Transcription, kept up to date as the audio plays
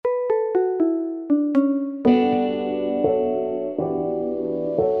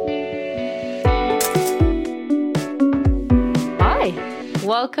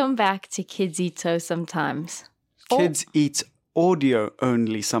Welcome back to Kids Eat So Sometimes. Kids eat audio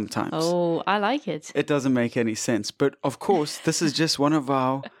only sometimes. Oh, I like it. It doesn't make any sense. But of course, this is just one of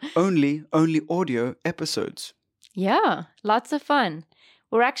our only audio episodes. Yeah, lots of fun.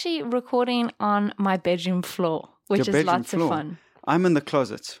 We're actually recording on my bedroom floor, which is lots of fun. I'm in the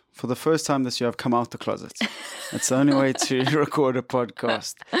closet. For the first time this year, I've come out the closet. It's the only way to record a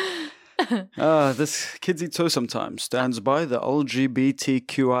podcast. This Kids Eat So Sometimes stands by the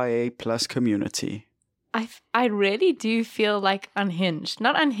LGBTQIA plus community. I really do feel like unhinged.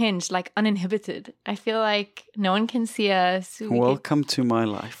 Not unhinged, like uninhibited. I feel like no one can see us. Welcome to my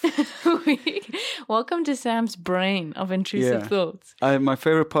life. Welcome to Sam's brain of intrusive thoughts. My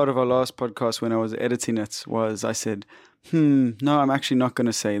favorite part of our last podcast when I was editing it was I said, no, I'm actually not going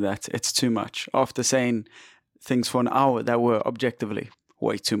to say that. It's too much. After saying things for an hour that were objectively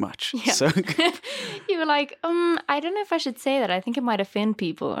way too much. Yeah. So you were like, I don't know if I should say that. I think it might offend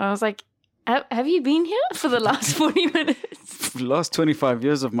people. And I was like, have you been here for the last 40 minutes? For the last 25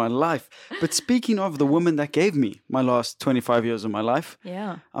 years of my life. But speaking of the woman that gave me my last 25 years of my life,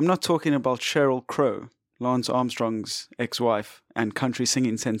 I'm not talking about Sheryl Crow, Lance Armstrong's ex-wife and country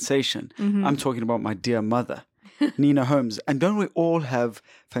singing sensation. Mm-hmm. I'm talking about my dear mother, Nina Holmes. And don't we all have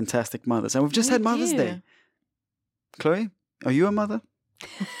fantastic mothers? And we've just had Mother's Day. Chloe, are you a mother?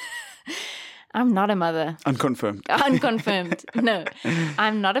 I'm not a mother. Unconfirmed. Unconfirmed. No,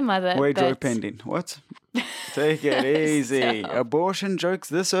 I'm not a mother. Wardrobe pending. What? Take it easy. Abortion jokes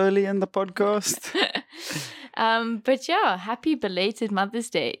this early in the podcast? But yeah, happy belated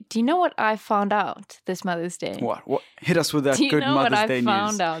Mother's Day. Do you know what I found out this Mother's Day? What? Hit us with that good Mother's Day news. What I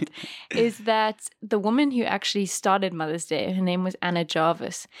found out is that the woman who actually started Mother's Day, her name was Anna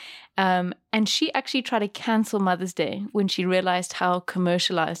Jarvis, and she actually tried to cancel Mother's Day when she realized how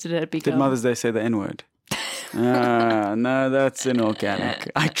commercialized it had become. Did Mother's Day say the N-word? No, that's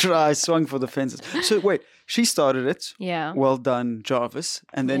inorganic. I swung for the fences. So wait, she started it. Yeah. Well done, Jarvis.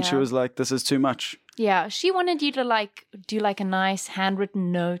 And then she was like, this is too much. Yeah, she wanted you to do a nice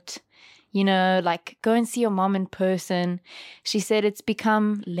handwritten note, go and see your mom in person. She said it's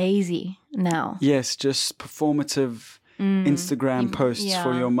become lazy now. Yes, just performative Instagram posts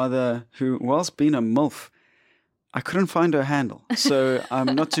for your mother who, whilst being a MILF, I couldn't find her handle. So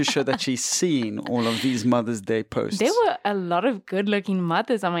I'm not too sure that she's seen all of these Mother's Day posts. There were a lot of good-looking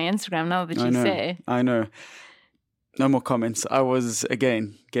mothers on my Instagram now that you say. I know. No more comments. I was,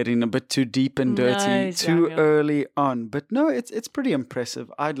 again, getting a bit too deep and dirty too early on. But no, it's pretty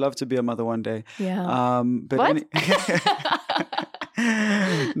impressive. I'd love to be a mother one day. Yeah. But what?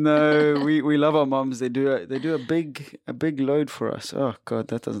 No, we love our moms. They do a big load for us. Oh God,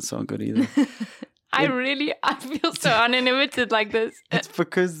 that doesn't sound good either. I feel so uninhibited like this. It's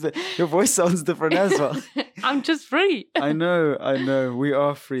because your voice sounds different as well. I'm just free. I know. We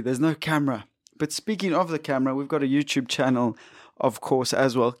are free. There's no camera. But speaking of the camera, we've got a YouTube channel, of course,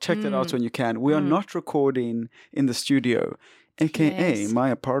 as well. Check that out when you can. We are not recording in the studio, aka my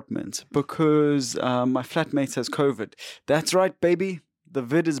apartment, because my flatmate has COVID. That's right, baby. The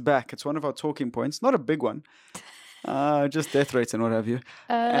vid is back. It's one of our talking points. Not a big one. Just death rates and what have you.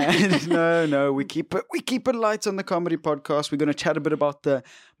 And no, we keep it light on the comedy podcast. We're going to chat a bit about the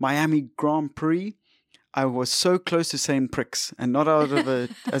Miami Grand Prix. I was so close to saying pricks, and not out of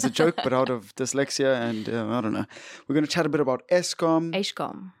as a joke, but out of dyslexia, and I don't know. We're going to chat a bit about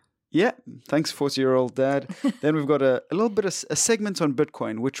Eskom. Yeah, thanks, 40-year-old dad. Then we've got a little bit of a segment on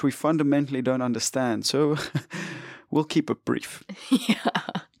Bitcoin, which we fundamentally don't understand. So we'll keep it brief. Yeah.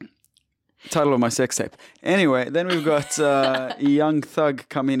 Title of my sex tape. Anyway, then we've got Young Thug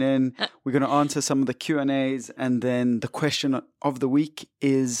coming in. We're going to answer some of the Q&As, and then the question of the week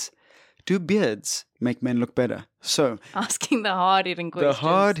is, do beards make men look better? So, asking the hard-hitting questions. The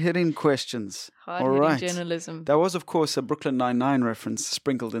hard-hitting questions. Hard-hitting journalism. That was, of course, a Brooklyn Nine-Nine reference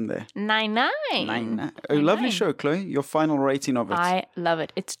sprinkled in there. Nine-Nine. A lovely show, Chloe. Your final rating of it. I love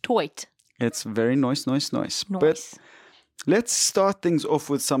it. It's toit. It's very nice. But let's start things off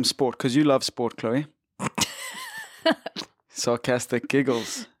with some sport, because you love sport, Chloe. Sarcastic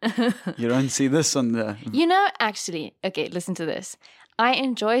giggles. You don't see this on the... Actually, okay, listen to this. I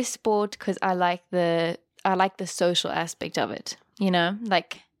enjoy sport because I like the social aspect of it.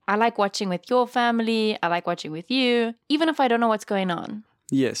 I like watching with your family. I like watching with you, even if I don't know what's going on.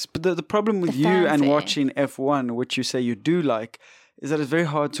 Yes, but the problem with you and watching F1, which you say you do like, is that it's very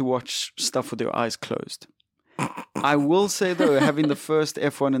hard to watch stuff with your eyes closed. I will say, though, having the first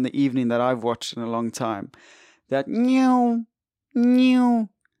F1 in the evening that I've watched in a long time, that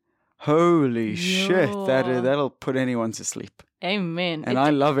Holy shit. Yo. That'll put anyone to sleep. Amen. And I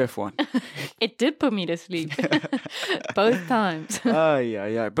love F1. It did put me to sleep. Both times.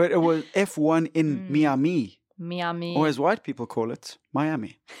 Yeah. But it was F1 in Miami. Miami. Or as white people call it,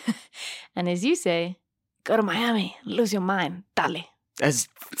 Miami. And as you say, go to Miami, lose your mind, dale.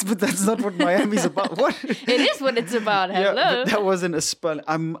 But that's not what Miami's about. What? It is what it's about. Hello. Yeah, but that wasn't a spell.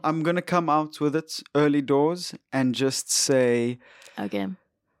 I'm gonna come out with it early doors and just say, Okay.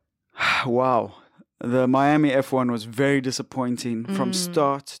 wow, the Miami F1 was very disappointing from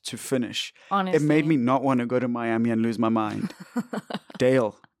start to finish. Honestly. It made me not want to go to Miami and lose my mind.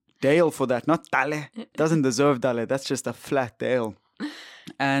 Dale for that, not Dale. Doesn't deserve Dale. That's just a flat Dale.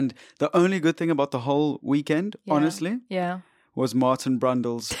 And the only good thing about the whole weekend, honestly, was Martin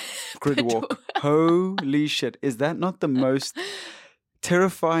Brundle's grid walk. Holy shit. Is that not the most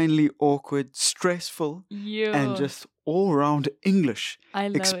terrifyingly awkward, stressful, and just all-round English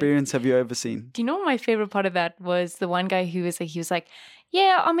experience have you ever seen? Do you know what my favorite part of that was? The one guy who was like,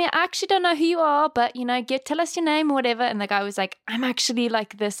 yeah, I mean, I actually don't know who you are, but, you know, tell us your name or whatever. And the guy was like, I'm actually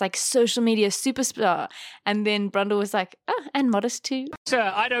like this like social media superstar. And then Brundle was like, oh, and modest too.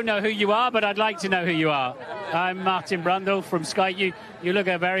 Sir, I don't know who you are, but I'd like to know who you are. I'm Martin Brundle from Sky. You look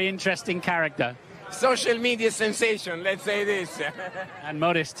a very interesting character. Social media sensation, let's say this. And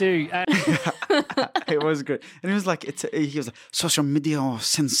modest too. It was great. And he was like, he was like, social media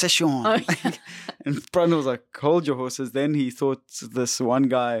sensation. Oh, yeah. And Brundle was like, hold your horses. Then he thought this one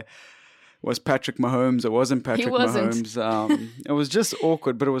guy was Patrick Mahomes. It wasn't Patrick Mahomes. It was just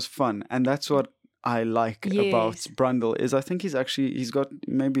awkward, but it was fun. And that's what I like about Brundle is I think he's got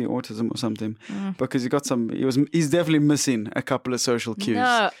maybe autism or something because he's definitely missing a couple of social cues.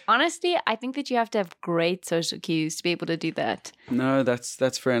 No, honestly, I think that you have to have great social cues to be able to do that. No,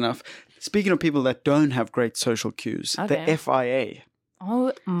 that's fair enough. Speaking of people that don't have great social cues, the FIA.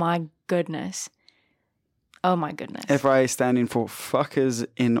 Oh my goodness. FIA standing for fuckers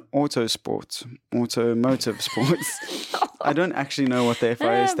in automotive sports. I don't actually know what the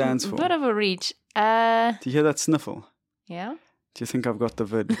FIA stands for. Bit of a reach. Do you hear that sniffle? Yeah. Do you think I've got the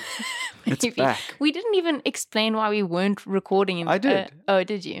vid? It's back. We didn't even explain why we weren't recording. I did.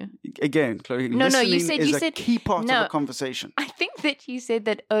 Did you? Again, Chloe, no, you said a key part of the conversation. I think that you said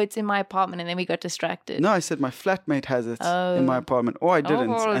that, it's in my apartment, and then we got distracted. No, I said my flatmate has it in my apartment. Or I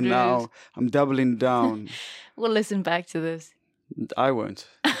didn't, and now I'm doubling down. We'll listen back to this. I won't.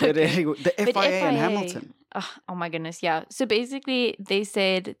 But anyway, the FIA in Hamilton. Oh my goodness, yeah. So basically, they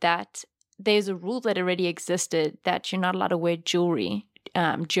said that there's a rule that already existed that you're not allowed to wear jewelry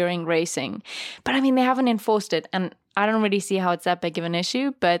during racing. But I mean, they haven't enforced it. And I don't really see how it's that big of an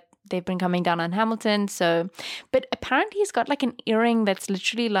issue, but they've been coming down on Hamilton. But apparently he's got like an earring that's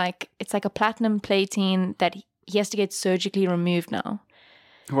literally like, it's like a platinum plating that he has to get surgically removed now.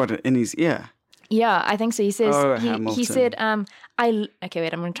 What, in his ear? Yeah, I think so. He says, he said, okay,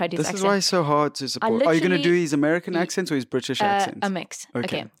 wait, I'm going to try to do this accent. This is why it's so hard to support. Are you going to do his American accent or his British accent? A mix.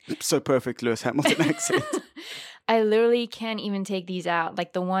 Okay. So perfect Lewis Hamilton accent. I literally can't even take these out,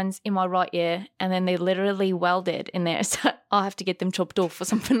 like the ones in my right ear, and then they literally welded in there. So I'll have to get them chopped off or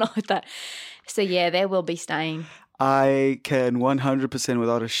something like that. So yeah, they will be staying. I can 100%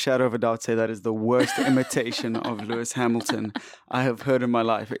 without a shadow of a doubt say that is the worst imitation of Lewis Hamilton I have heard in my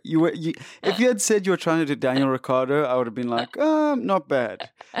life. If you had said you were trying to do Daniel Ricciardo, I would have been like, not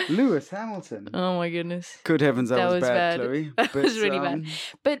bad. Lewis Hamilton. Oh my goodness. Good heavens, that was bad, Chloe. That was really bad.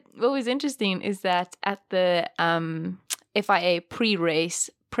 But what was interesting is that at the FIA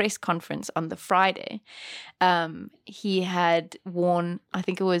pre-race press conference on the Friday, he had worn, I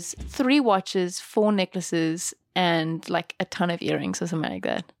think it was 3 watches, 4 necklaces, and like a ton of earrings or something like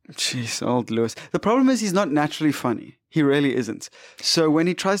that. Jeez, old Lewis. The problem is he's not naturally funny. He really isn't. So when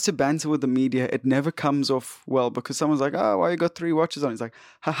he tries to banter with the media, it never comes off well because someone's like, oh, why you got 3 watches on? He's like,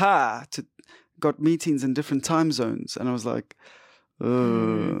 haha, got meetings in different time zones. And I was like,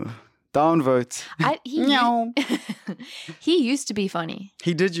 downvote. He used to be funny.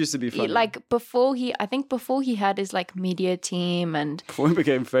 He did used to be funny. Before he had his like media team and before he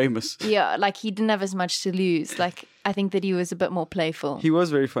became famous. Yeah, like he didn't have as much to lose. Like I think that he was a bit more playful. He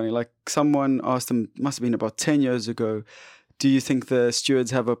was very funny. Like someone asked him, must have been about 10 years ago, do you think the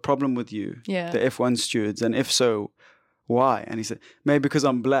stewards have a problem with you? Yeah. The F1 stewards, and if so, why? And he said, maybe because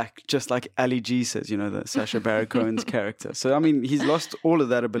I'm black, just like Ali G says, the Sacha Baron Cohen's character. So, I mean, he's lost all of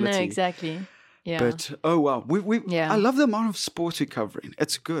that ability. No, exactly. Yeah. But, oh, wow. I love the amount of sports we're covering.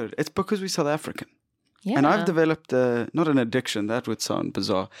 It's good. It's because we're South African. Yeah. And I've developed, not an addiction, that would sound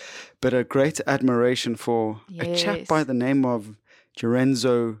bizarre, but a great admiration for a chap by the name of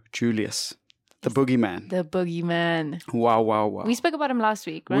Lorenzo Julius. The boogeyman. The boogeyman. Wow, wow, wow. We spoke about him last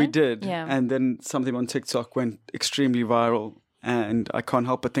week, right? We did. Yeah. And then something on TikTok went extremely viral. And I can't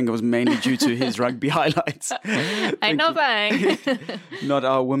help but think it was mainly due to his rugby highlights. I know bang. Not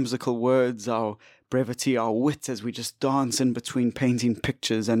our whimsical words, our brevity, our wit as we just dance in between painting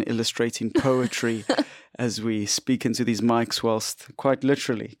pictures and illustrating poetry as we speak into these mics whilst quite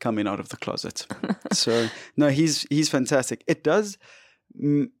literally coming out of the closet. So, no, he's fantastic. It does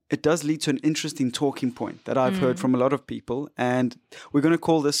lead to an interesting talking point that I've heard from a lot of people, and we're going to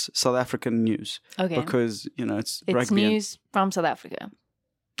call this South African news. Okay. Because, it's It's rugby. news from South Africa.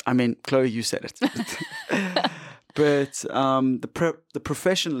 I mean, Chloe, you said it. But the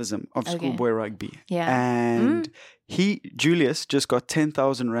professionalism of Okay. schoolboy rugby. Yeah. And Julius just got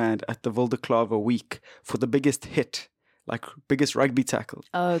 10,000 Rand at the Wilde Klaver week for the biggest hit, like biggest rugby tackle.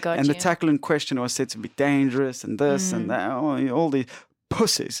 Oh, got And you. the tackle in question was said to be dangerous and this and that, all these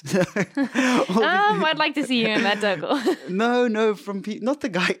pussies. I'd like to see you in that tackle. No, not the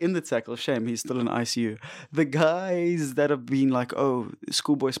guy in the tackle. Shame, he's still in ICU. The guys that have been like, oh,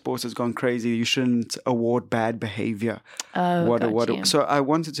 schoolboy sports has gone crazy. You shouldn't award bad behavior. Oh, got you. So I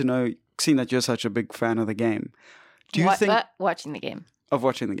wanted to know, seeing that you're such a big fan of the game, do you think watching the game? of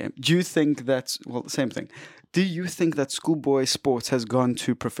watching the game? Do you think that's same thing? Do you think that schoolboy sports has gone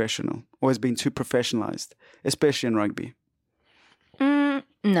too professional or has been too professionalized, especially in rugby?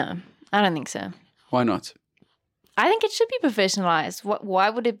 No, I don't think so. Why not? I think it should be professionalized. Why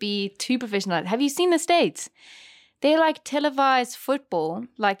would it be too professionalized? Have you seen the States? They're like televised football,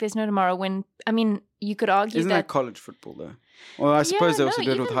 like there's no tomorrow. You could argue Isn't that college football though? Well, I suppose they also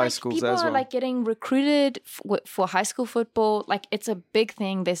do it with high schools people as well. are like getting recruited for high school football. Like it's a big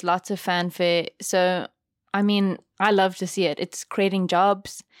thing. There's lots of fanfare. So, I love to see it. It's creating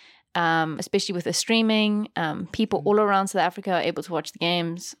jobs, especially with the streaming. People all around South Africa are able to watch the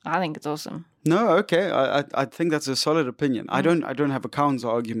games. I think it's awesome. No, okay. I think that's a solid opinion. I don't have a counter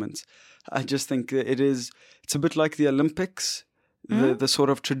argument. I just think it's a bit like the Olympics, the sort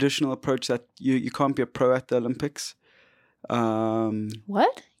of traditional approach that you can't be a pro at the Olympics.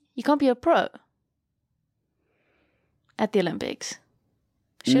 What? You can't be a pro at the Olympics?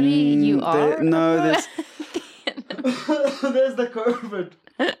 Surely you are. There's there's the COVID.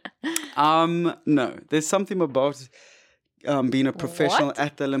 No, there's something about being a professional What?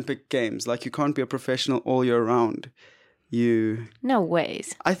 at the Olympic Games. Like you can't be a professional all year round. No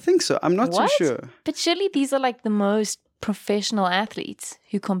ways. I think so. I'm not What? too sure. But surely these are like the most professional athletes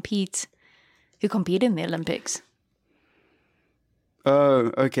who compete in the Olympics.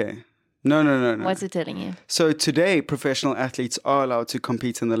 Oh, okay. No. What's it telling you? So today, professional athletes are allowed to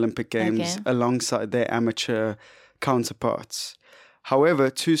compete in the Olympic Games Okay. alongside their amateur counterparts. However,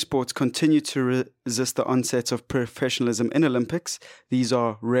 two sports continue to resist the onset of professionalism in Olympics. These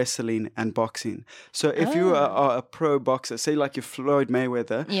are wrestling and boxing. So if you are a pro boxer, say like you're Floyd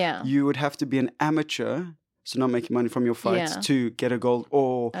Mayweather, Yeah. you would have to be an amateur, so not making money from your fights, Yeah. to get a gold,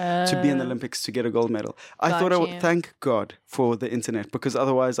 or to be in the Olympics to get a gold medal. I thought I Got would you. thank God for the internet, because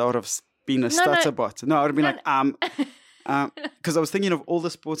otherwise I would have been a stutterbot. No, I would have been because I was thinking of all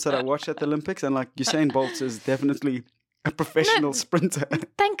the sports that I watched at the Olympics, and like Usain Bolt is definitely a professional sprinter.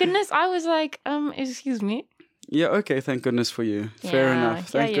 Thank goodness. I was like, excuse me. Yeah, okay, thank goodness for you. Fair Yeah, enough.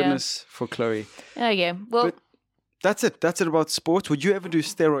 Thank yeah. goodness for Chloe. Okay. Well, But that's it. That's it about sports. Would you ever do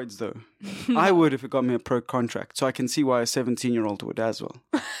steroids though? I would if it got me a pro contract. So I can see why a 17-year-old would as well.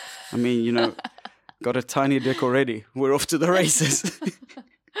 I mean, got a tiny dick already. We're off to the races.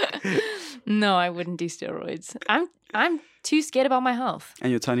 no, I wouldn't do steroids. I'm too scared about my health. And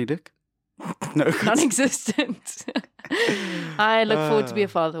your tiny dick? No. Non-existent. I look forward to be a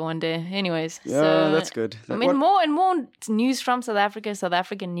father one day. Anyways, Yeah, so, that's good. more and more news from South Africa, South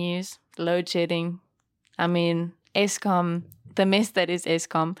African news, load shedding. Eskom, the mess that is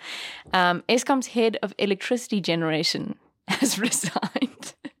Eskom. Eskom's head of electricity generation has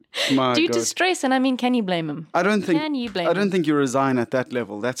resigned My due God. to stress. And can you blame him? I don't think Can you blame I don't him? think you resign at that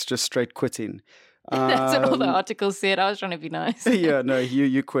level. That's just straight quitting. That's what all the articles said. I was trying to be nice. Yeah, no,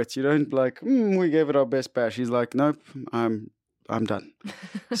 you quit. You don't like, we gave it our best bash. He's like, nope, I'm done.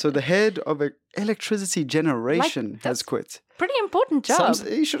 So the head of electricity generation has that's quit. Pretty important job.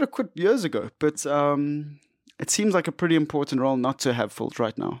 He should have quit years ago, but it seems like a pretty important role not to have filled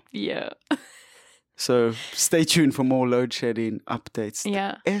right now. Yeah. So stay tuned for more load shedding updates.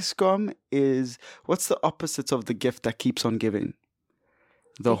 Yeah. Eskom is, what's the opposite of the gift that keeps on giving?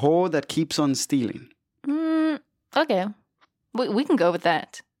 The whore that keeps on stealing. Okay. We can go with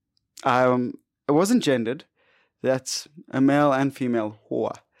that. It wasn't gendered. That's a male and female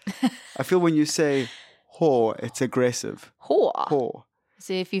whore. I feel when you say whore, it's aggressive. Whore. Whore.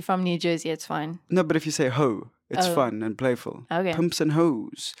 So if you're from New Jersey, it's fine. No, but if you say hoe, it's Oh. fun and playful. Okay. Pimps and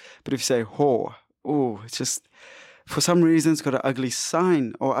hoes. But if you say whore, oh, it's just, for some reason, it's got an ugly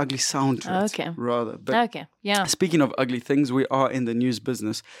sign or ugly sound to it. Okay. Rather. But Okay. Yeah. speaking of ugly things, we are in the news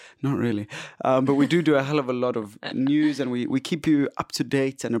business. Not really. But we do a hell of a lot of news, and we keep you up to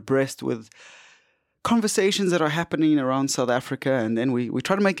date and abreast with conversations that are happening around South Africa, and then we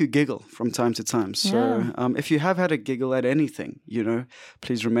try to make you giggle from time to time. So if you have had a giggle at anything,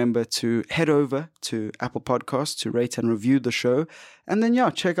 please remember to head over to Apple Podcasts to rate and review the show. And then,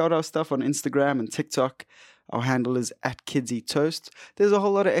 check out our stuff on Instagram and TikTok. Our handle is @KidsEatToast. There's a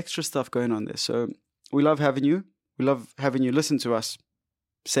whole lot of extra stuff going on there. So we love having you. We love having you listen to us.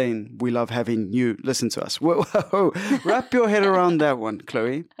 Saying we love having you listen to us. Whoa, whoa, wrap your head around that one,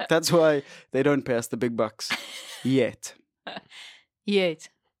 Chloe. That's why they don't pay us the big bucks yet. Yet.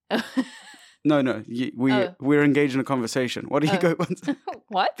 No, we're engaged in a conversation. What do you go?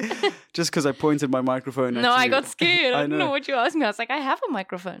 What? Just because I pointed my microphone at No, you. I got scared. I I didn't know know. what you asked me. I was like, I have a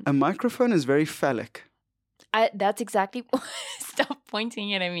microphone. A microphone is very phallic. That's exactly. Stop pointing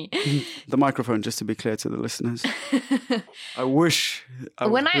it at me. The microphone, just to be clear to the listeners. I wish I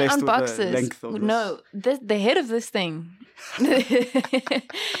was When I blessed unbox with the length of this. The head of this thing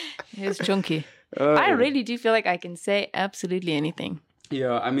is chunky. I really do feel like I can say absolutely anything.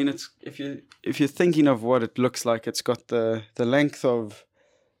 Yeah, I mean, it's if you're thinking of what it looks like, it's got the length of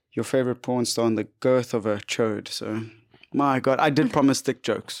your favorite porn star and the girth of a chode. So, my God, I did promise dick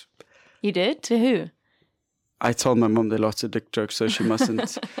jokes. You did? To who? I told my mom there are lots of dick jokes, so she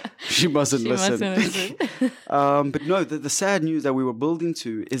mustn't. she mustn't listen. But no, the sad news that we were building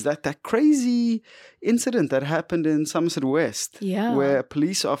to is that crazy incident that happened in Somerset West, Yeah. where a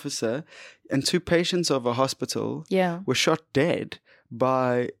police officer and 2 patients of a hospital were shot dead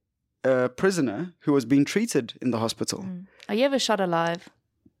by a prisoner who was being treated in the hospital. Are you ever shot alive?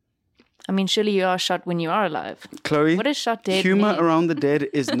 I mean, surely you are shot when you are alive. Chloe, What is shot dead humor mean? around the dead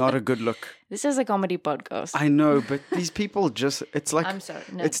is not a good look. This is a comedy podcast. I know, but these people just, it's like, I'm sorry.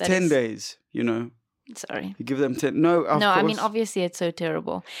 No, it's that 10 is- days, Sorry. You give them 10. No, of No, course. I mean, obviously it's so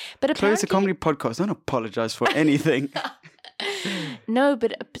terrible. But Chloe, it's apparently... a comedy podcast. Don't apologize for anything. No,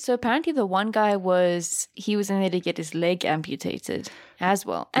 but so apparently the one guy he was in there to get his leg amputated as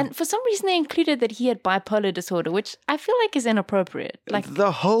well. And for some reason they included that he had bipolar disorder, which I feel like is inappropriate. Like,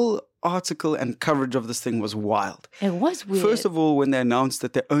 The whole article and coverage of this thing was wild. it was weird. First of all, when they announced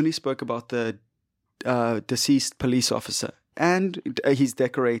that they only spoke about the deceased police officer and his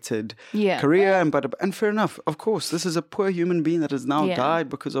decorated career, and fair enough. Of course, this is a poor human being that has now died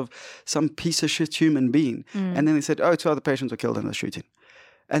because of some piece of shit human being. And then they said, 2 other patients were killed in the shooting.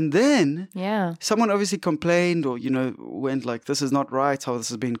 And then someone obviously complained or, went like, this is not right, how this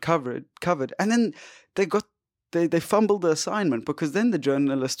has been covered. And then they fumbled the assignment because then the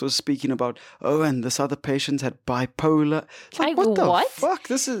journalist was speaking about, and this other patient had bipolar. It's like, what the fuck?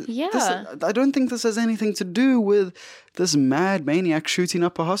 This is, I don't think this has anything to do with this mad maniac shooting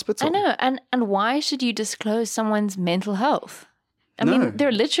up a hospital. I know. And why should you disclose someone's mental health? I mean,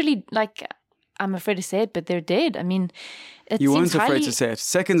 they're literally like, I'm afraid to say it, but they're dead. I mean, you weren't afraid to say it.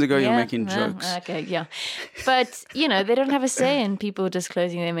 Seconds ago, you're making jokes. Okay, yeah. But, they don't have a say in people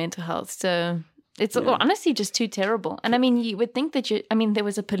disclosing their mental health. So it's honestly just too terrible. And I mean, you would think that there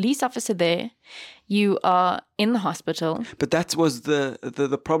was a police officer there. You are in the hospital. But that was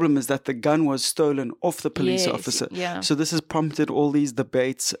the problem, is that the gun was stolen off the police officer. Yeah. So this has prompted all these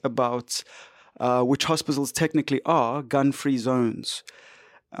debates about which hospitals technically are gun-free zones.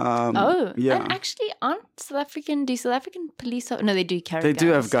 And actually, do South African police? No, they do carry guns. They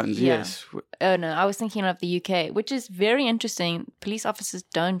do have guns, yes. Oh, no, I was thinking of the UK, which is very interesting. Police officers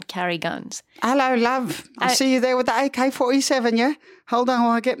don't carry guns. Hello, love. I see you there with the AK-47, yeah? Hold on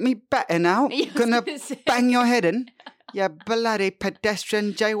while I get me baton out. Gonna bang your head in. You bloody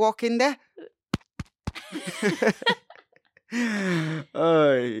pedestrian jaywalking there.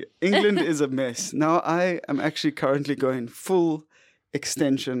 England is a mess. Now, I am actually currently going full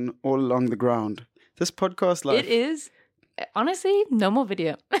extension all along the ground. This podcast life. It is, honestly, no more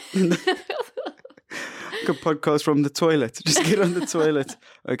video. Good podcast from the toilet. Just get on the toilet.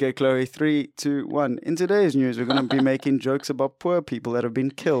 Okay, Chloe, 3, 2, 1. In today's news, we're going to be making jokes about poor people that have been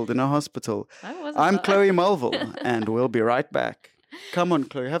killed in a hospital. I'm Chloe Mulville, and we'll be right back. Come on,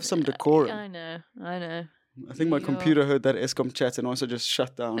 Chloe, have some decorum. I know. I think my computer heard that ESCOM chat and also just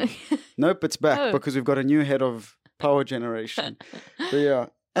shut down. Nope, it's back because we've got a new head of power generation. But yeah.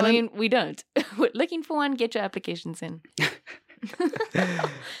 And we don't. We're looking for one. Get your applications in.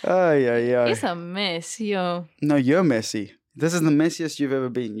 It's a mess, yo. No, you're messy. This is the messiest you've ever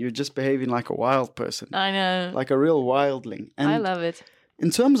been. You're just behaving like a wild person. I know. Like a real wildling. And I love it.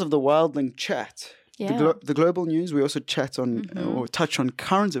 in terms of the Wildling chat, Yeah. the global news, we also chat on or touch on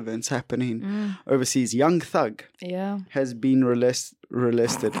current events happening overseas. Young Thug Yeah. has been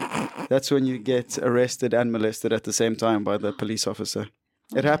arrested. That's when you get arrested and molested at the same time by the police officer.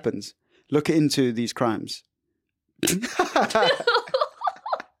 It happens. Look into these crimes.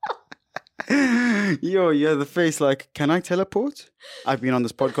 Yo, the face like, can I teleport? I've been on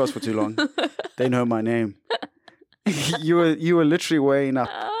this podcast for too long. They know my name. You were literally weighing up.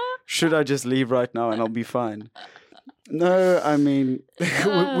 Should I just leave right now and I'll be fine? No, I mean,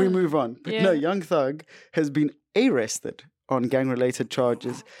 we move on. But no, Young Thug has been arrested on gang-related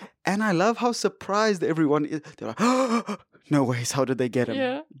charges. And I love how surprised everyone is. They're like, oh, no ways, how did they get him?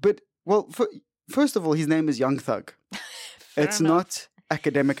 Yeah. But, well, first of all, his name is Young Thug. It's not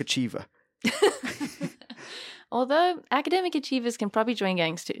Academic Achiever. Although academic achievers can probably join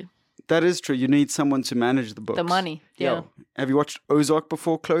gangs too. That is true. You need someone to manage the books. The money, yeah. Yo, have you watched Ozark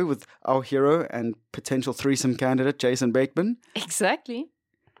before, Chloe, with our hero and potential threesome candidate, Jason Bateman? Exactly.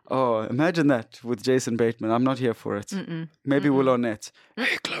 Oh, imagine that with Jason Bateman. I'm not here for it. Maybe Will Arnett.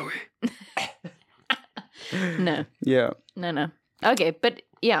 Hey, Chloe. No. Yeah. No. Okay, but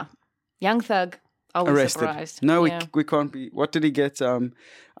yeah. Young Thug, I was Arrested. surprised. No, Yeah. we can't be. What did he get?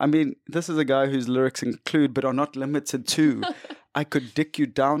 I mean, this is a guy whose lyrics include, but are not limited to, I could dick you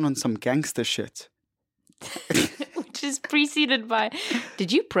down on some gangster shit. Which is preceded by,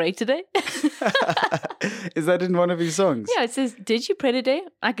 did you pray today? Is that in one of his songs? Yeah, it says, did you pray today?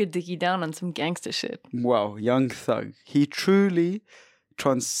 I could dig you down on some gangster shit. Wow, Young Thug. He truly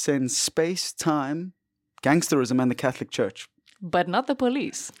transcends space, time, gangsterism, and the Catholic Church. But not the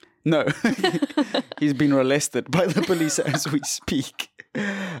police. No, he's been arrested by the police as we speak.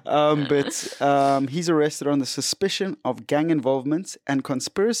 But he's arrested on the suspicion of gang involvement and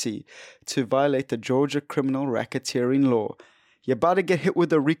conspiracy to violate the Georgia criminal racketeering law. You're about to get hit with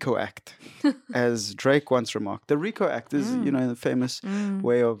the RICO Act, as Drake once remarked. The RICO Act is, the famous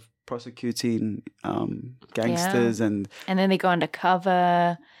way of prosecuting gangsters and then they go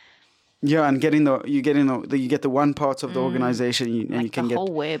undercover. Yeah, and you get the one part of the organization, and Like you can the get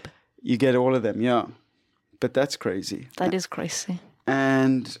whole web. You get all of them, yeah. But that's crazy. That is crazy.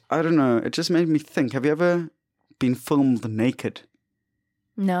 And I don't know, it just made me think. Have you ever been filmed naked?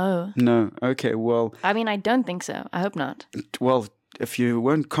 No. No. Okay. Well. I mean, I don't think so. I hope not. Well, if you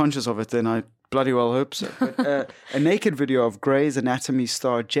weren't conscious of it, then I bloody well hope so. But, a naked video of Grey's Anatomy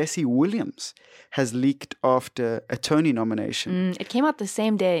star Jesse Williams has leaked after a Tony nomination. It came out the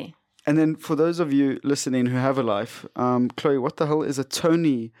same day. And then for those of you listening who have a life, Chloe, what the hell is a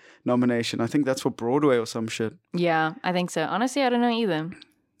Tony nomination? I think that's for Broadway or some shit. Yeah, I think so. Honestly, I don't know either.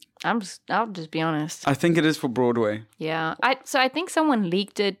 I'll just be honest. I think it is for Broadway. Yeah. I think someone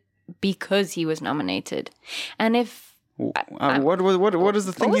leaked it because he was nominated. And if What is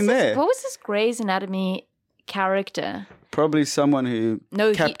the thinking there? What was this Grey's Anatomy character? Probably someone who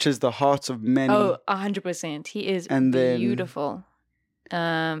captures the hearts of many. Oh, 100%. He is beautiful.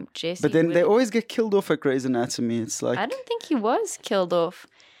 Jesse. But then they always get killed off at Grey's Anatomy. It's like I don't think he was killed off.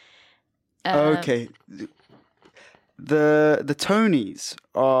 Okay. The Tonys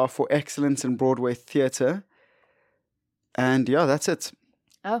are for excellence in Broadway theatre. And yeah, that's it.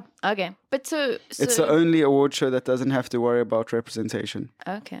 Oh, okay. But so it's the only award show that doesn't have to worry about representation.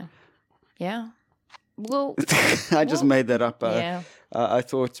 Okay. Yeah. Well, I just made that up. Yeah. I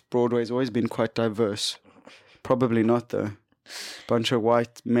thought Broadway's always been quite diverse. Probably not, though. Bunch of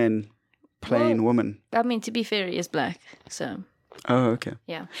white men playing women. I mean, to be fair, he is black, so. Oh, okay.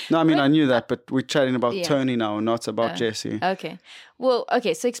 Yeah. No, I mean, I knew that, but we're chatting about Tony now, not about Jesse. Okay. Well,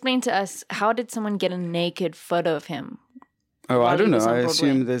 okay, so explain to us, how did someone get a naked photo of him? Oh, I don't know. I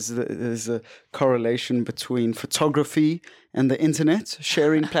assume there's a correlation between photography and the internet,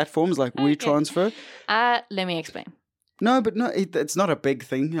 sharing platforms like WeTransfer. Let me explain. No, but it's not a big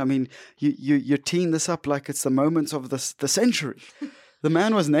thing. I mean, you're teeing this up like it's the moment of the century. The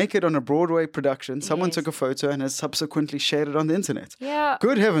man was naked on a Broadway production. Someone took a photo and has subsequently shared it on the internet. Yeah.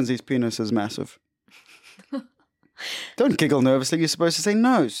 Good heavens, his penis is massive. Don't giggle nervously. You're supposed to say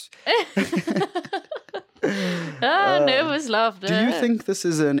nose. Nervous laughter. Do you think this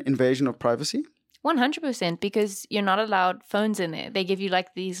is an invasion of privacy? 100%, because you're not allowed phones in there. They give you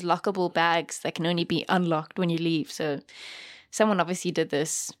like these lockable bags that can only be unlocked when you leave. So someone obviously did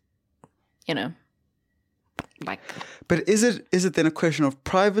this, like. But is it then a question of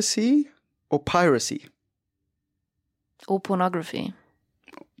privacy or piracy? Or pornography?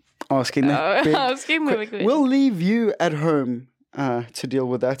 Asking that big asking me. We'll leave you at home to deal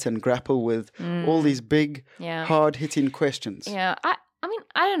with that and grapple with all these big, hard-hitting questions. Yeah, I mean,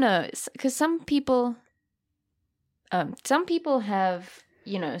 I don't know, because some people have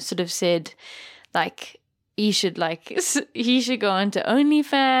sort of said, like, he should go on to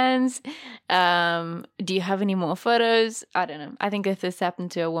OnlyFans. Do you have any more photos? I don't know. I think if this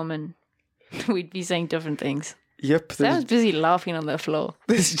happened to a woman, we'd be saying different things. Yep. So I was busy laughing on the floor.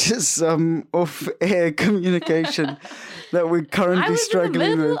 There's just some off-air communication that we're currently struggling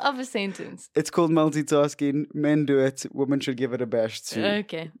in the middle with. of a sentence. It's called multitasking. Men do it. Women should give it a bash too.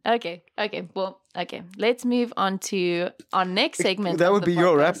 Okay. Well, okay. Let's move on to our next segment. That of would the be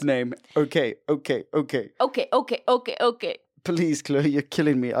your rap podcast. name. Okay. Okay. Please, Chloe, you're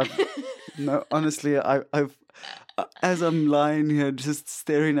killing me. No, honestly, I've as I'm lying here just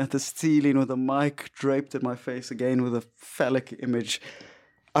staring at the ceiling with a mic draped at my face again with a phallic image,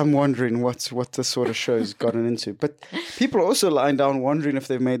 I'm wondering what this sort of show's gotten into. But people are also lying down wondering if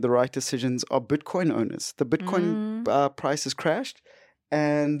they've made the right decisions are Bitcoin owners. The Bitcoin price has crashed.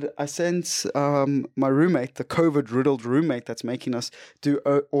 And I sent my roommate, the COVID-riddled roommate that's making us do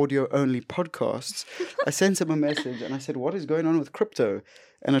audio-only podcasts, I sent him a message and I said, what is going on with crypto?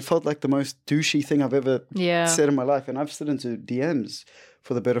 And it felt like the most douchey thing I've ever said in my life. And I've slid into DMs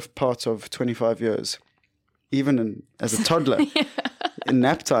for the better part of 25 years. Even as a toddler. In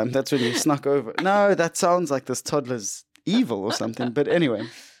nap time, that's when you snuck over. No, that sounds like this toddler's evil or something. But anyway.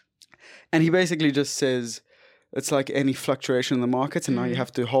 And he basically just says, it's like any fluctuation in the market, and now you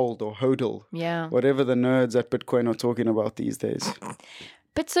have to hold or hodl. Yeah. Whatever the nerds at Bitcoin are talking about these days.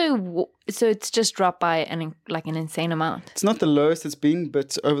 But so it's just dropped by an insane amount. It's not the lowest it's been,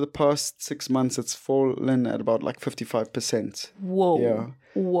 but over the past 6 months, it's fallen at about like 55%. Whoa. Yeah.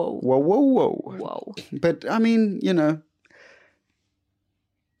 Whoa. But I mean,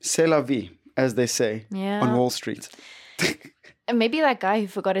 c'est la vie, as they say on Wall Street. And maybe that guy who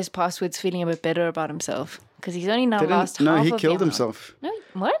forgot his password's feeling a bit better about himself because he's only now lost half No, of he the killed amount. himself. No,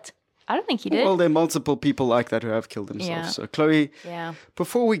 what? I don't think he did. Well, there are multiple people like that who have killed themselves. Yeah. So, Chloe, Yeah.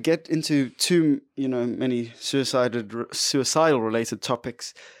 before we get into too, many suicidal-related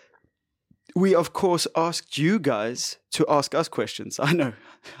topics, we, of course, asked you guys to ask us questions. I know,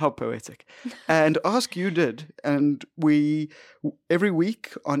 how poetic. And Ask You did. And we, every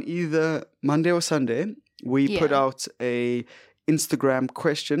week on either Monday or Sunday, we put out a Instagram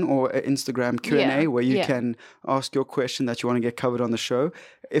question or an Instagram Q&A where you can ask your question that you want to get covered on the show.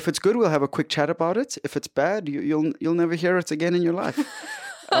 If it's good, we'll have a quick chat about it. If it's bad, you'll never hear it again in your life.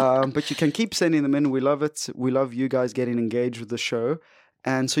 But you can keep sending them in. We love it. We love you guys getting engaged with the show.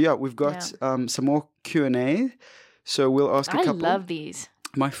 And so, we've got some more Q&A. So we'll ask a couple. I love these.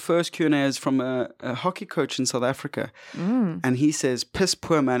 My first Q&A is from a hockey coach in South Africa. And he says, piss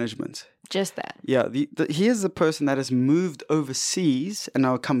poor management. Just that. Yeah, he is the person that has moved overseas and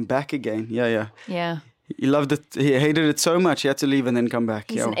now come back again. Yeah. He loved it. He hated it so much he had to leave and then come back.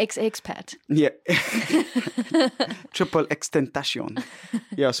 He's an ex-expat. Yeah. Triple extentation.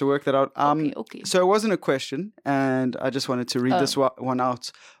 Yeah, so work that out. Okay. So it wasn't a question, and I just wanted to read this one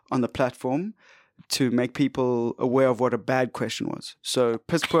out on the platform to make people aware of what a bad question was. So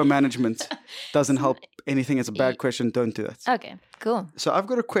piss poor management doesn't help anything. It's a bad question. Don't do that. Okay, cool. So I've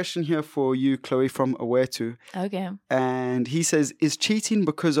got a question here for you, Chloe, from Aware2. Okay. And he says, is cheating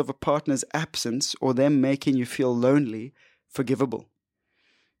because of a partner's absence or them making you feel lonely forgivable?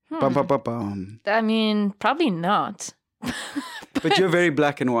 Bum, bum, bum, bum. I mean, probably not. But you're very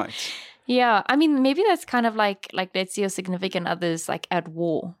black and white. Yeah, I mean, maybe that's kind of like let's see your significant others like at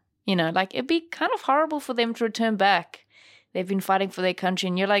war. It'd be kind of horrible for them to return back. They've been fighting for their country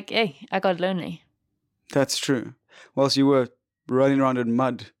and you're like, hey, I got lonely. That's true. Whilst you were rolling around in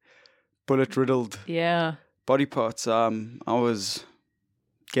mud, bullet-riddled body parts, I was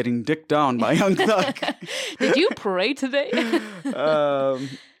getting dicked down by a young thug. Did you pray today? I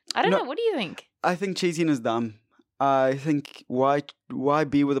don't know. What do you think? I think cheating is dumb. I think why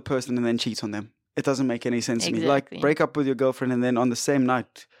be with a person and then cheat on them? It doesn't make any sense to me. Like, break up with your girlfriend and then on the same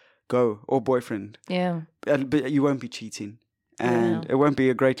night go, or boyfriend. Yeah. But you won't be cheating. And it won't be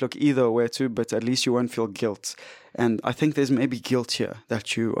a great look either where to, but at least you won't feel guilt. And I think there's maybe guilt here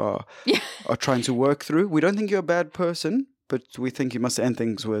that you are trying to work through. We don't think you're a bad person, but we think you must end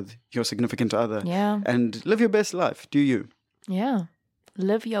things with your significant other. Yeah. And live your best life. Do you? Yeah.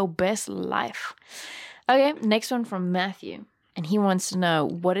 Live your best life. Okay, next one from Matthew. And he wants to know,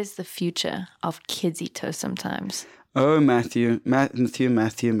 what is the future of Kidsito sometimes? Oh, Matthew.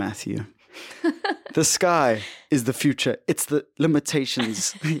 The sky is the future. It's the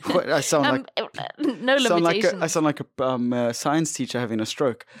limitations. What, I sound like no limitations. I sound like a science teacher having a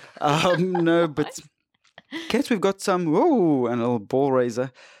stroke. No, but kids, we've got some. Whoa, and a little ball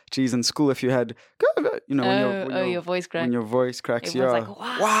raiser. Geez, in school, if you had, your voice cracks. When your voice cracks, Everyone's like,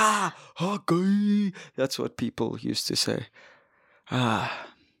 wow, okay. That's what people used to say.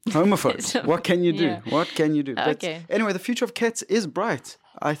 Homophobes. So, What can you do? yeah. What can you do? But Okay. anyway, the future of Cats is bright.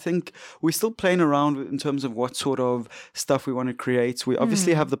 I think we're still playing around in terms of what sort of stuff we want to create. We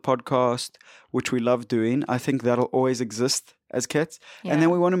obviously have the podcast, which we love doing. I think that'll always exist as Cats. And then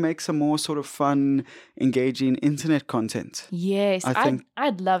Yeah. we want to make some more sort of fun, engaging internet content. Yes, I think-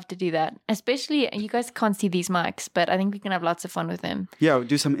 I'd love to do that. Especially, you guys can't see these mics, but I think we can have lots of fun with them. Yeah, we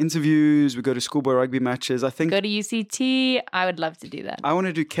do some interviews. We go to schoolboy rugby matches. I think Go to UCT. I would love to do that. I want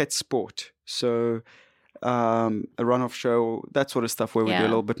to do Cat Sport. So a runoff show, that sort of stuff where we do a Yeah.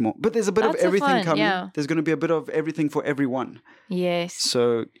 little bit more. But there's a bit Lots of of everything fun, coming. yeah. There's going to be a bit of everything for everyone. Yes.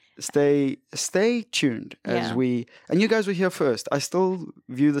 So stay tuned as Yeah. we, and you guys were here first. I still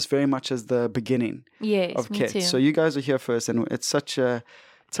view this very much as the beginning Yes, of me Cats. too. So you guys are here first, and it's such a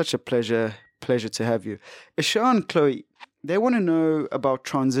pleasure to have you. Ishan, Chloe, they want to know about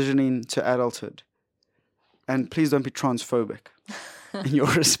transitioning to adulthood, and please don't be transphobic in your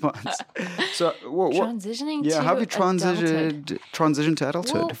response. So what? Transitioning to Yeah, have you adulthood. transitioned to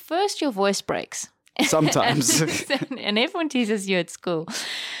adulthood? Well, first your voice breaks. Sometimes. and everyone teases you at school.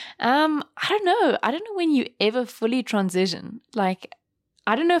 I don't know. I don't know when you ever fully transition. Like,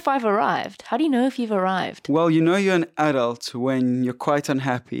 I don't know if I've arrived. How do you know if you've arrived? Well, you know you're an adult when you're quite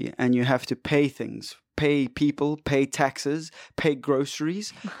unhappy and you have to pay things. Pay people, pay taxes, pay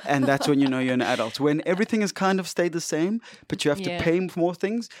groceries, and that's when you know you're an adult. When everything has kind of stayed the same, but you have Yeah. to pay for more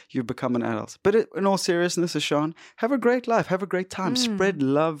things, you've become an adult. But in all seriousness, Ishan, have a great life, have a great time, spread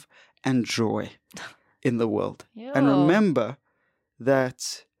love and joy in the world. And Yo. remember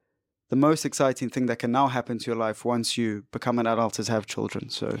that the most exciting thing that can now happen to your life once you become an adult is have children.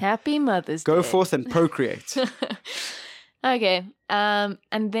 So Happy Mother's go Day. forth and procreate. Okay. And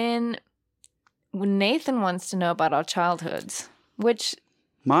then Nathan wants to know about our childhoods, which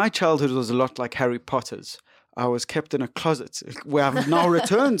My childhood was a lot like Harry Potter's. I was kept in a closet where I've now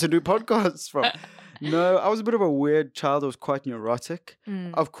returned to do podcasts from. No, I was a bit of a weird child. I was quite neurotic.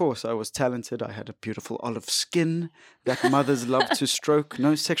 Of course, I was talented. I had a beautiful olive skin that mothers love to stroke.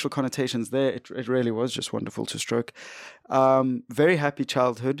 No sexual connotations there. It really was just wonderful to stroke. Very happy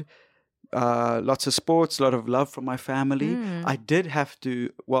childhood. Lots of sports, a lot of love from my family. I did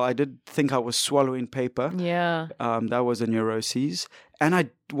think I was swallowing paper. yeah. That was a neuroses. And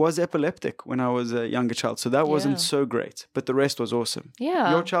I was epileptic when I was a younger child. So that wasn't Yeah. so great. But the rest was awesome. Yeah.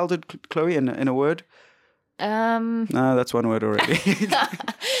 Your childhood, Chloe, in a word? No, that's one word already.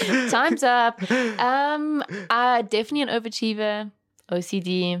 Time's up. Definitely an overachiever,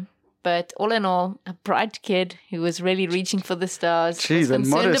 OCD, but all in all, a bright kid who was really reaching for the stars. Jeez, was and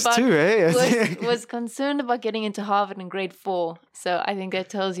concerned modest too, eh? was concerned about getting into Harvard in grade 4. So I think that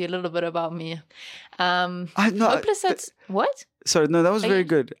tells you a little bit about me. Hopeless. What? Sorry, no, that was Are very you-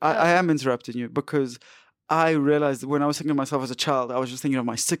 good. I am interrupting you because I realized that when I was thinking of myself as a child, I was just thinking of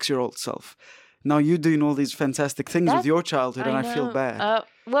my 6-year-old self. Now you're doing all these fantastic things with That- your childhood, and I feel know. bad.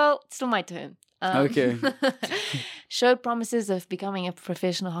 Well, it's still my turn. Okay. Showed promises of becoming a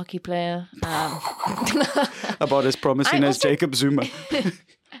professional hockey player. About as promising I as also- Jacob Zuma.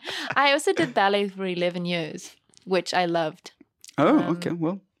 I also did ballet for 11 years, which I loved. Oh, okay.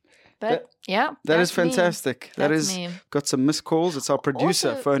 Well, But yeah, that is that's me. fantastic. That That's is me. got some missed calls. It's our producer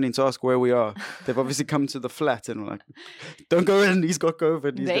Also- phoning to ask where we are. They've obviously come to the flat and we're like, don't go in. He's got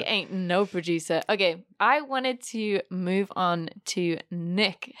COVID. He's They got-" ain't no producer. Okay, I wanted to move on to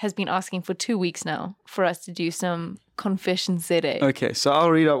Nick. Has been asking for 2 weeks now for us to do some confession today. Okay, so I'll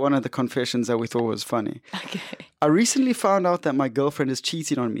read out one of the confessions that we thought was funny. Okay. I recently found out that my girlfriend is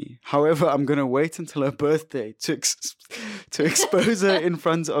cheating on me. However, I'm going to wait until her birthday to expose her in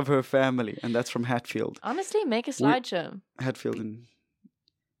front of her family. And that's from Hatfield. Honestly, make a slideshow. Hatfield in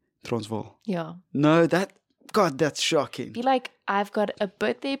Transvaal. Yeah. No, that's shocking. Be like, I've got a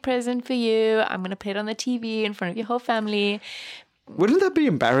birthday present for you. I'm going to play it on the TV in front of your whole family. Wouldn't that be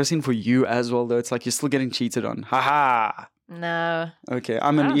embarrassing for you as well, though? It's like you're still getting cheated on. Ha ha. No. Okay,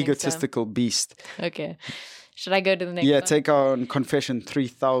 I'm I an don't think so. egotistical beast. Okay. Should I go to the next Yeah, one? take on confession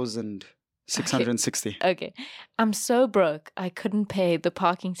 3,660. Okay. I'm so broke, I couldn't pay the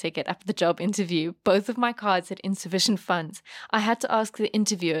parking ticket at the job interview. Both of my cards had insufficient funds. I had to ask the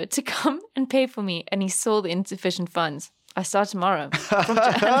interviewer to come and pay for me, and he saw the insufficient funds. I start tomorrow. From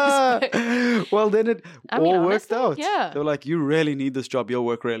Johannesburg. Well, then it I mean, all worked honestly, out. yeah. They were like, you really need this job. You'll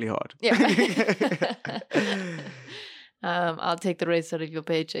work really hard. Yeah. I'll take the rest out of your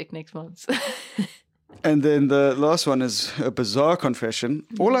paycheck next month. And then the last one is a bizarre confession.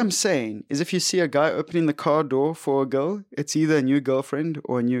 All I'm saying is if you see a guy opening the car door for a girl, it's either a new girlfriend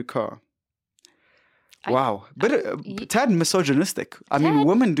or a new car. Wow. But a tad misogynistic. I mean, Tad.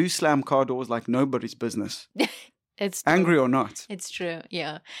 women do slam car doors like nobody's business. It's Angry or not. It's true,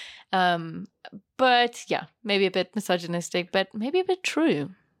 yeah. But yeah, maybe a bit misogynistic, but maybe a bit true.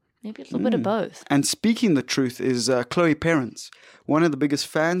 Maybe a little bit of both. And speaking the truth is Chloe Parents, one of the biggest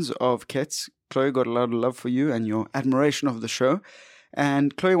fans of Kets. Chloe got a lot of love for you and your admiration of the show.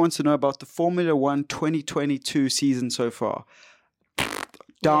 And Chloe wants to know about the Formula One 2022 season so far.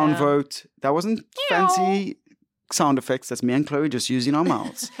 Downvote. That wasn't fancy sound effects. That's me and Chloe just using our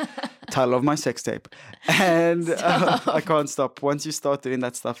mouths. Title of my sex tape. And I can't stop. Once you start doing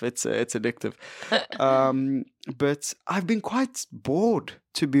that stuff, it's addictive. But I've been quite bored,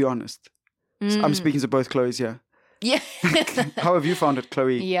 to be honest. I'm speaking to both Chloes here. Yeah. How have you found it,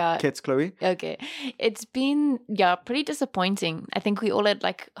 Chloe? Yeah. Kets, Chloe? Okay. It's been, pretty disappointing. I think we all had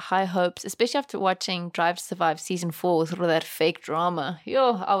like high hopes, especially after watching Drive to Survive season 4 with all of that fake drama.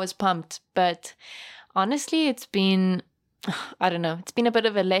 I was pumped. But honestly, it's been, I don't know, it's been a bit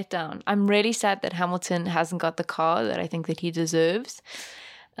of a letdown. I'm really sad that Hamilton hasn't got the car that I think that he deserves.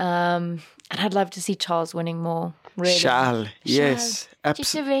 And I'd love to see Charles winning more. Really. Charles, yes.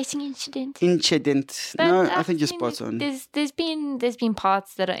 Just a racing incident. But no, I think you're spot on. There's been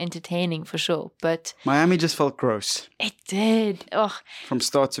parts that are entertaining for sure, but Miami just felt gross. It did. Oh, from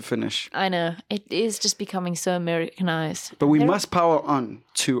start to finish. I know. It is just becoming so Americanized. But we must power on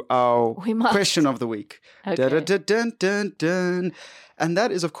to our question of the week. Okay. Dun-dun-dun-dun-dun. And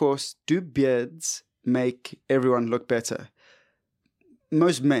that is, of course, do beards make everyone look better?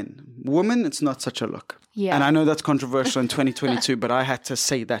 Most men. Women, it's not such a look. Yeah. And I know that's controversial in 2022, but I had to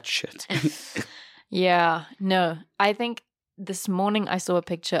say that shit. Yeah. No. I think this morning I saw a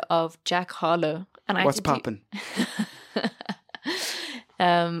picture of Jack Harlow. And What's poppin'?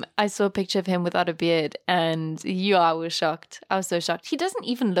 I saw a picture of him without a beard, and I was shocked. I was so shocked. He doesn't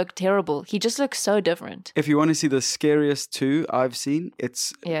even look terrible. He just looks so different. If you want to see the scariest two I've seen,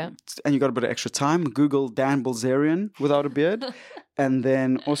 and you got a bit of extra time, Google Dan Bilzerian without a beard, and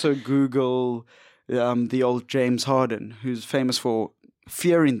then also Google the old James Harden, who's famous for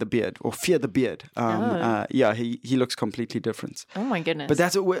fearing the beard or fear the beard. He looks completely different. Oh my goodness. But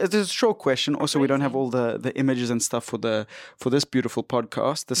it's a short question. Also, we don't have all the images and stuff for this beautiful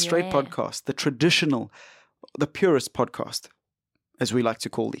podcast, the straight podcast, the traditional, the purest podcast, as we like to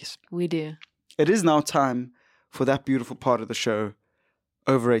call these. We do. It is now time for that beautiful part of the show,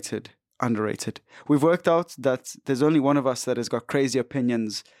 overrated, underrated. We've worked out that there's only one of us that has got crazy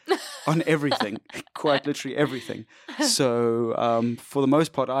opinions on everything, quite literally everything. So for the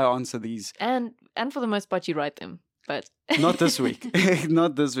most part, I answer these. And for the most part, you write them, but... Not this week.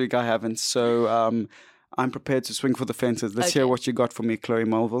 Not this week, I haven't. So I'm prepared to swing for the fences. Let's hear what you got for me, Chloe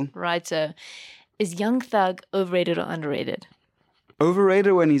Mulville. Right, so is Young Thug overrated or underrated?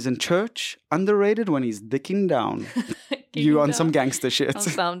 Overrated when he's in church, underrated when he's dicking down. You on some gangster shit. On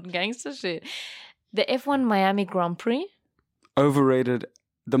some gangster shit. The F1 Miami Grand Prix? Overrated,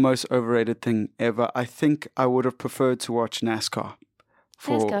 the most overrated thing ever. I think I would have preferred to watch NASCAR.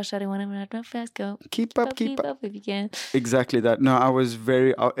 Fast go, shawty, wanna fast go. Keep up if you can. Exactly that. No, I was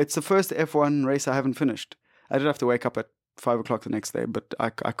very... it's the first F1 race I haven't finished. I did have to wake up at 5 o'clock the next day, but I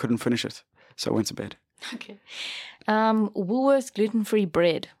couldn't finish it. So I went to bed. Okay. Woolworths gluten-free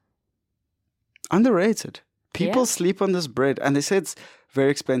bread. Underrated. People sleep on this bread, and they say it's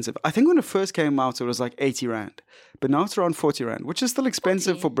very expensive. I think when it first came out, it was like 80 Rand. But now it's around 40 Rand, which is still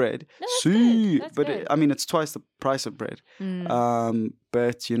expensive for bread. No, that's good. That's good. I mean, it's twice the price of bread.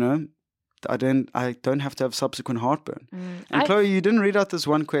 But, you know, I don't have to have subsequent heartburn. And Chloe, you didn't read out this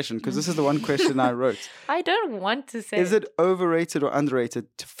one question, because this is the one question I wrote. I don't want to say. Is it overrated or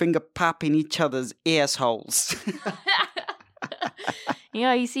underrated to finger pop in each other's assholes?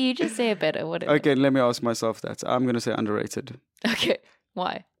 Yeah, you see, you just say it better. Whatever. Okay, let me ask myself that. I'm going to say underrated. Okay,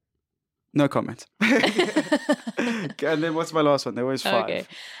 why? No comment. And then what's my last one? There was 5. Okay.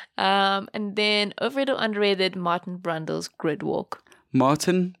 And then overrated or underrated, Martin Brundle's grid walk.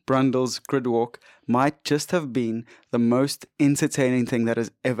 Martin Brundle's grid walk might just have been the most entertaining thing that has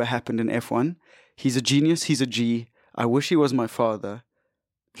ever happened in F1. He's a genius. He's a G. I wish he was my father.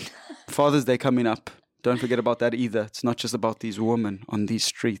 Father's Day coming up. Don't forget about that either. It's not just about these women on these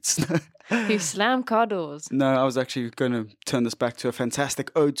streets. Who slam car doors. No, I was actually going to turn this back to a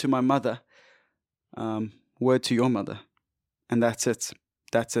fantastic ode to my mother. Word to your mother. And that's it.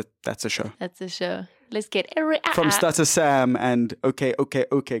 That's it. That's a show. That's a show. Let's get from Stutter Sam and okay,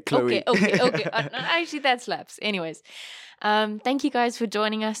 Chloe. Okay. Actually, that slaps. Anyways, thank you guys for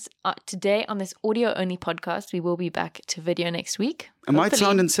joining us today on this audio-only podcast. We will be back to video next week. It might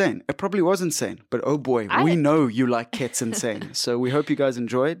sound insane. It probably was insane. But oh boy, we know you like Kets insane. So we hope you guys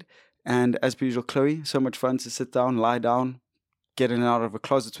enjoyed. And as per usual, Chloe, so much fun to sit down, lie down, getting out of a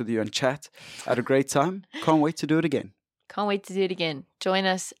closet with you and chat. Had a great time. Can't wait to do it again. Can't wait to do it again. Join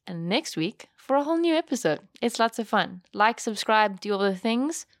us next week for a whole new episode. It's lots of fun. Like, subscribe, do all the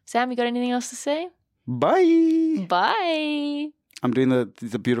things. Sam, you got anything else to say? Bye. Bye. I'm doing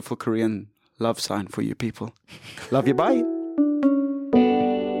the beautiful Korean love sign for you people. Love you. Bye.